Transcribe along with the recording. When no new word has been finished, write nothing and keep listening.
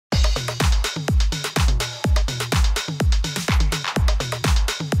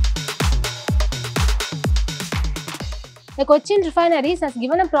The Cochin Refineries has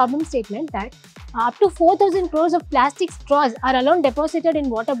given a problem statement that up to 4,000 crores of plastic straws are alone deposited in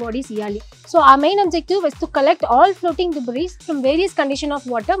water bodies yearly. So our main objective is to collect all floating debris from various conditions of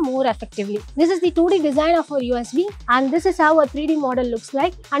water more effectively. This is the 2D design of our USB, and this is how a 3D model looks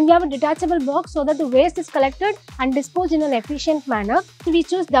like. And we have a detachable box so that the waste is collected and disposed in an efficient manner. So we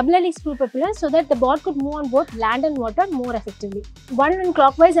choose double helix screw propellers so that the board could move on both land and water more effectively. One in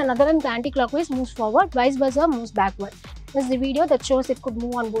clockwise and another in anti-clockwise moves forward, vice versa moves backward. This is the video that shows it could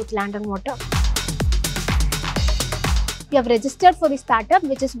move on both land and water. We have registered for the startup,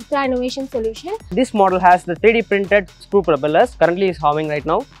 which is Mitra Innovation Solution. This model has the 3D printed screw propellers. Currently is humming right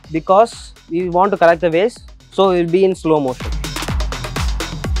now because we want to collect the waste, so it will be in slow motion.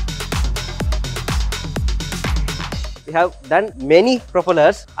 We have done many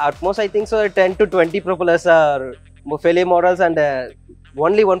propellers. At most I think so 10 to 20 propellers are failure models, and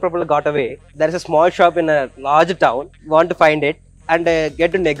only one propeller got away. There is a small shop in a large town. We want to find it and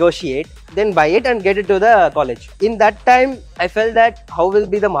get to negotiate, then buy it and get it to the college. In that time, I felt that how will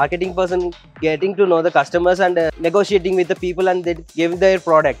be the marketing person getting to know the customers and negotiating with the people and they give their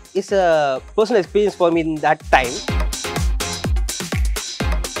product. It's a personal experience for me in that time.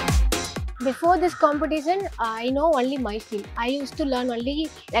 Before this competition, I know only my field. I used to learn only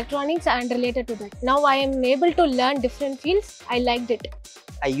electronics and related to that. Now I am able to learn different fields. I liked it.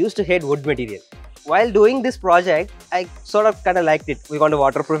 I used to hate wood material. While doing this project, I sort of kind of liked it. We want to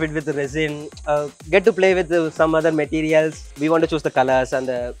waterproof it with the resin, get to play with some other materials. We want to choose the colors, and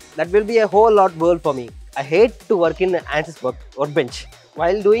that will be a whole lot world for me. I hate to work in ANSYS workbench.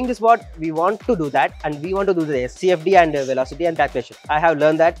 While doing this what we want to do that, and we want to do the CFD and velocity and calculation. I have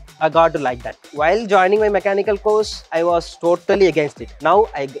learned that. I got to like that. While joining my mechanical course, I was totally against it. Now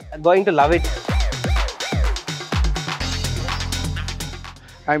I'm going to love it.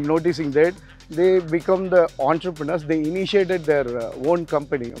 I'm noticing that they become the entrepreneurs. They initiated their own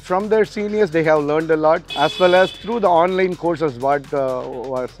company. From their seniors, they have learned a lot, as well as through the online courses what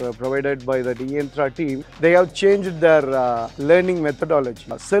was provided by the eYINFRA team. They have changed their learning methodology.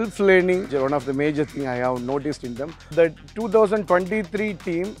 Self-learning is one of the major things I have noticed in them. The 2023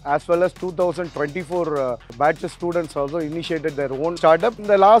 team as well as 2024 batch of students also initiated their own startup. In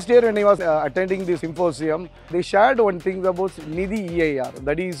the last year when I was attending the symposium, they shared one thing about Nidhi EIR,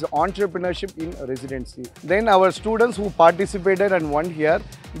 that is entrepreneurship in residency. Then our students who participated and won here,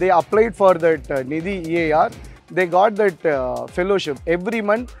 they applied for that Nidhi EIR. They got that fellowship. Every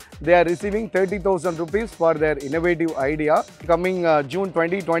month they are receiving 30,000 rupees for their innovative idea. Coming June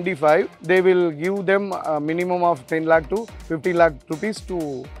 2025, they will give them a minimum of 10 lakh to 15 lakh rupees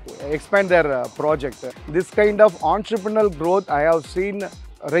to expand their project. This kind of entrepreneurial growth I have seen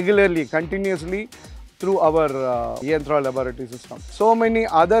regularly, continuously, through our eYINFRA laboratory system. So many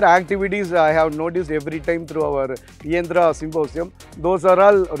other activities I have noticed every time through our eYINFRA symposium. Those are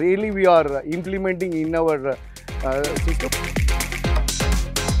all really we are implementing in our system.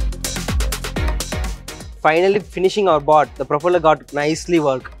 Finally finishing our board, the propeller got nicely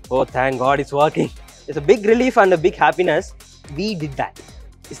work. Oh, thank God it's working. It's a big relief and a big happiness. We did that.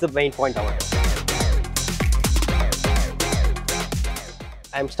 It's the main point of it.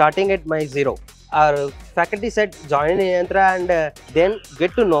 I'm starting at my zero. Our faculty said join eYINFRA and then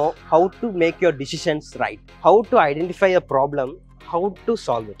get to know how to make your decisions right, how to identify a problem, how to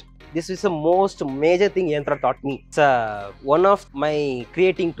solve it. This is the most major thing eYINFRA taught me. It's one of my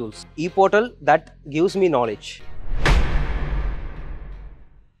creating tools. E-portal that gives me knowledge.